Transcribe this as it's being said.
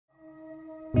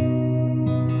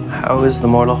How is the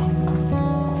mortal?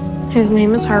 His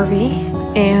name is Harvey,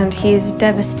 and he's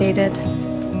devastated.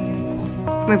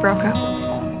 We broke up.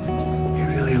 You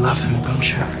really love him, don't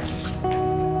you?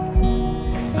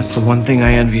 That's the one thing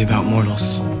I envy about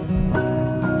mortals.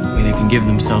 The way they can give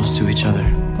themselves to each other.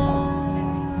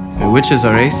 I mean, witches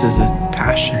are aces at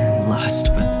passion and lust,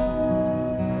 but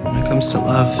when it comes to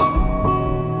love,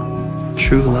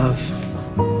 true love,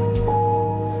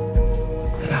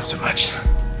 not so much.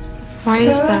 Why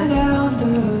is that?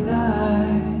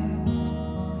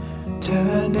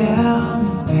 Turn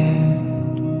down the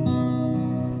bed,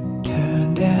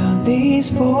 turn down these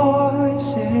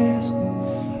voices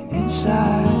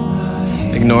inside my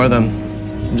head. Ignore them.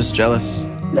 I'm just jealous.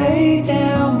 Lay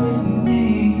down with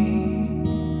me.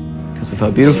 Because of how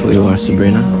beautiful you are,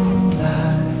 Sabrina.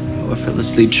 How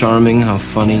effortlessly charming, how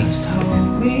funny,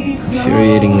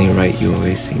 infuriatingly right you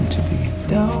always seem to be.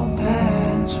 Don't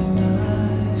pass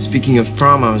tonight. Speaking of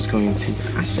prom, I was going to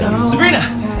ask you. Sabrina!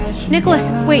 Nicholas,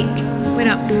 wait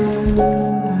up.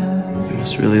 You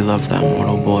must really love that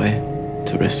mortal boy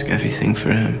to risk everything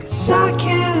for him. 'Cause I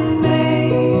can't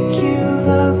make you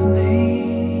love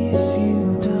me if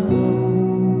you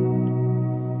don't.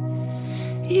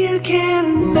 You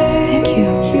can make Thank you,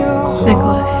 your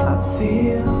Nicholas. heart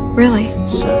feel Really?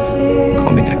 something.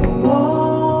 Call me Nick.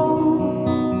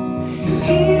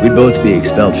 We'd both be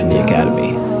expelled from the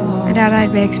academy. I doubt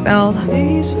I'd be expelled. That'd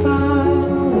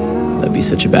be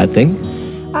such a bad thing.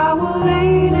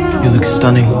 You look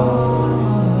stunning.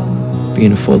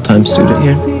 Being a full-time student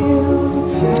here.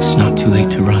 It's not too late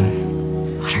to run.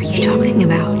 What are you talking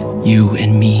about? You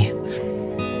and me.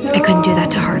 I couldn't do that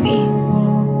to Harvey.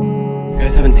 You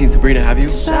guys haven't seen Sabrina, have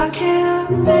you? I can't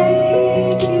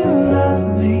make you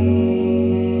love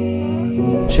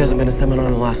me She hasn't been to seminar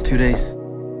in the last 2 days.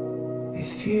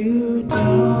 if you don't.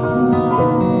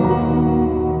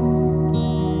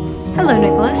 Hello,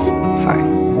 Nicholas. Hi.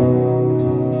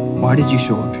 Why did you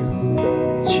show up here?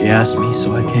 She asked me,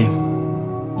 so I came.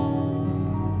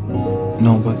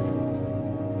 No, but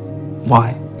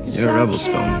why? You're a rebel,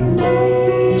 Spellman.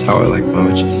 That's how I like my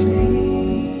witches.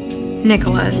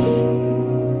 Nicholas,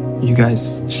 You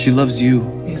guys, She loves you.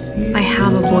 I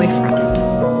have a boyfriend.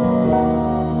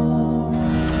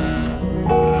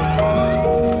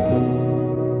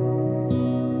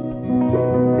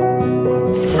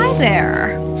 Hi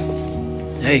there.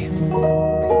 Hey.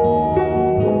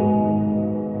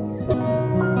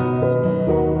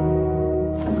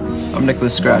 I'm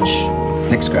Nicholas Scratch.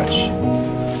 Nick Scratch.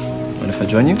 Mind if I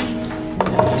join you?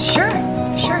 Sure.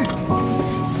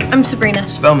 I'm Sabrina.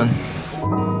 Spellman.